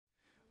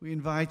We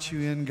invite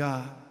you in,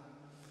 God.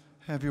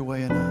 Have your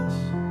way in us.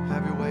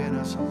 Have your way in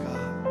us, oh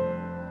God.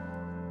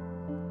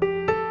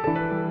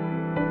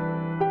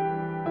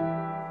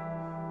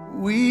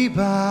 We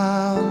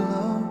bow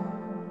low.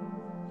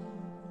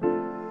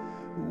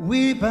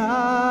 We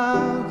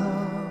bow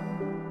low.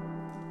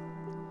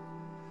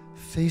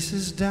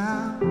 Faces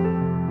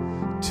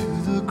down to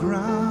the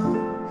ground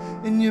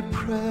in your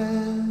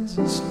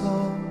presence,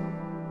 Lord.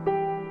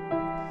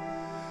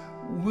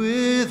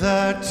 With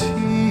our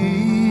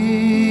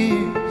tears,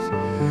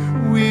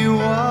 we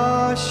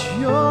wash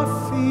your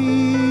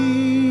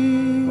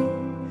feet.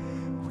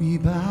 We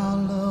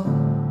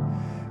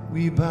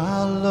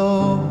bow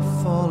low,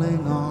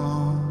 falling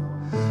on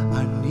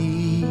our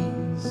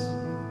knees.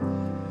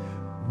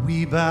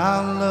 We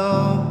bow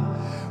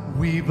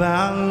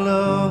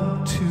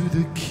low to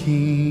the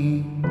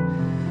King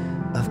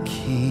of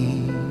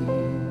Kings.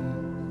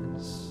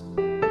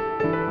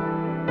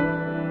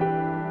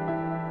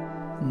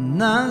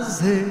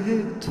 نزد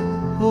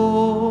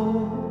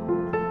تو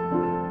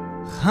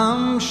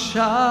خم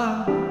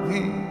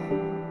شویم،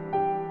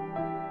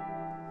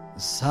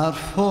 سر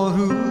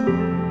فرود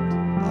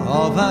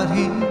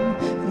آوریم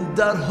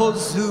در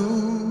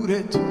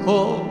حضور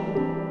تو.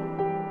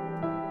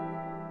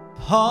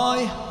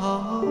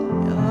 پایهایت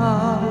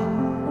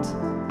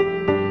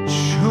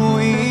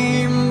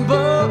شویم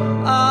با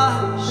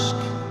عشق،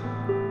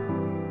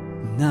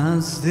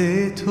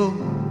 نزد تو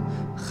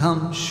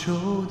خم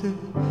شده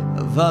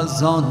و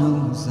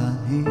زانو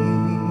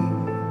زنیم.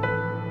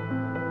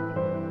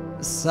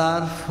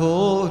 سر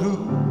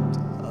فرود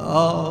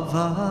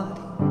آوریم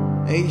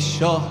ای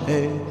شاه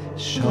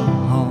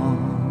شاهان.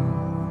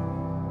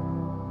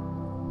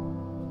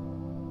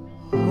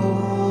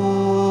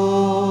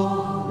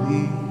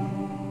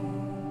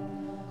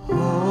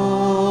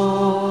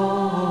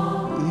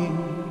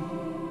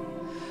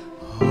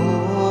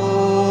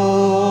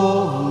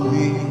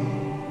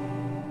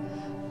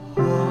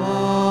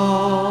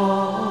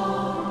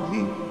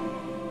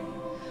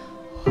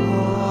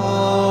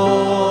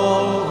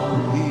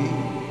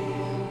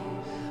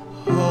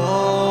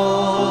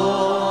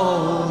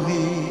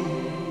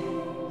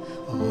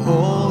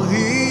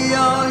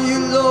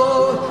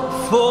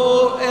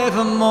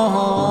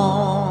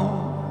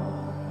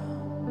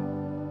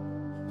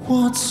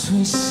 Once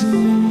we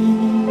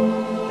sing,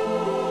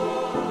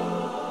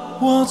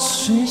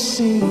 once we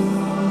sing，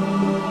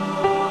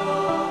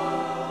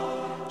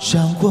 让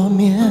我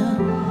面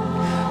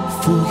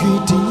伏于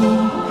地，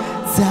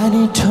在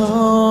你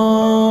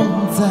同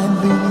在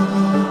里，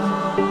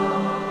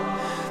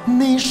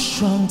你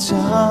双脚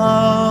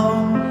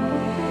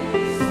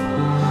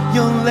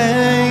用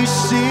泪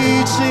洗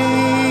净，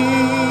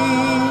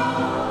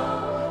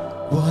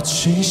我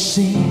屈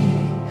膝，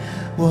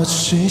我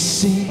屈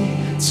膝，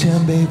谦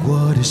卑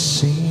我的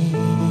心，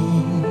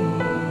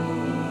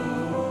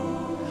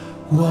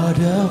我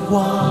的话，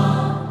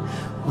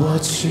我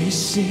屈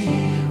膝，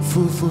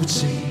夫妇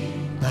敬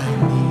拜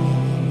你。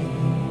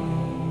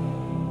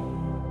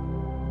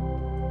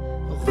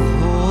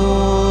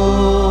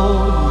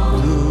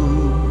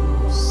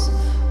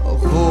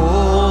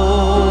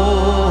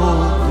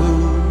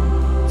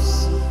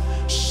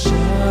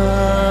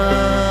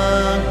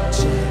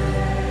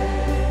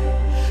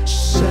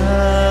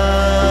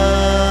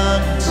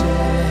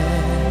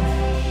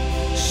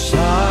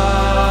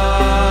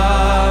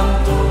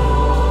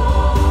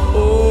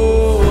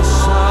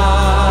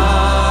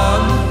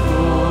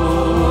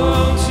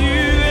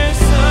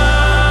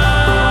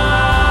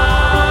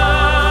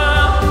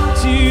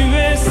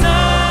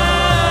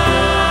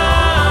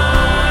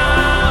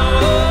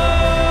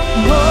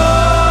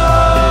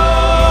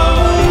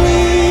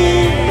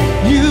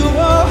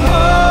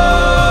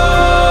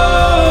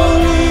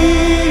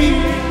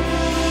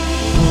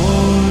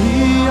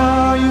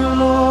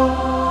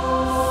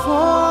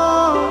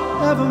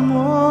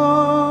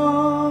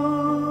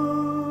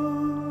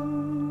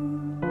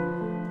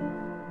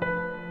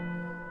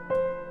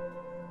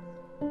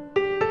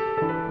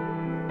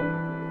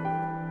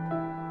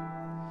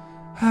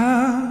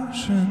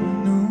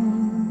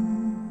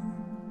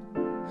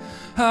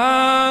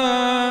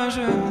À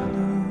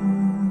genoux,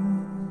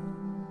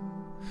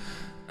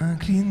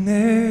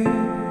 incliné,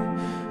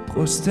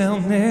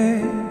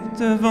 prosterné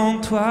devant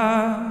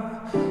toi,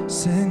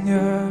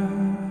 Seigneur,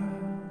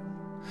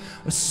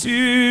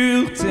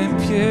 sur tes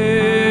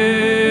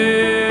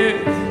pieds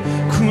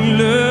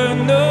coule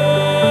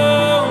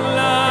nos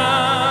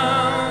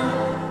larmes,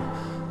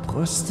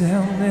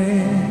 prosterné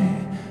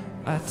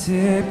à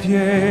tes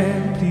pieds,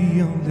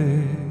 pliant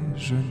les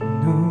genoux.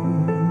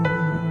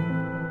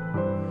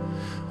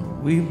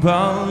 We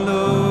bow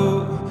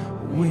low,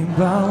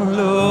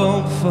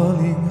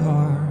 falling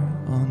hard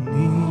on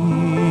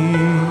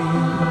knees.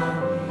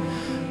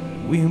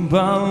 We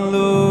bow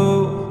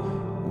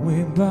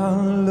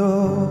low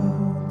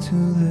to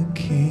the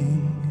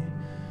King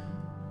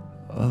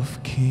of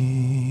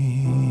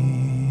Kings.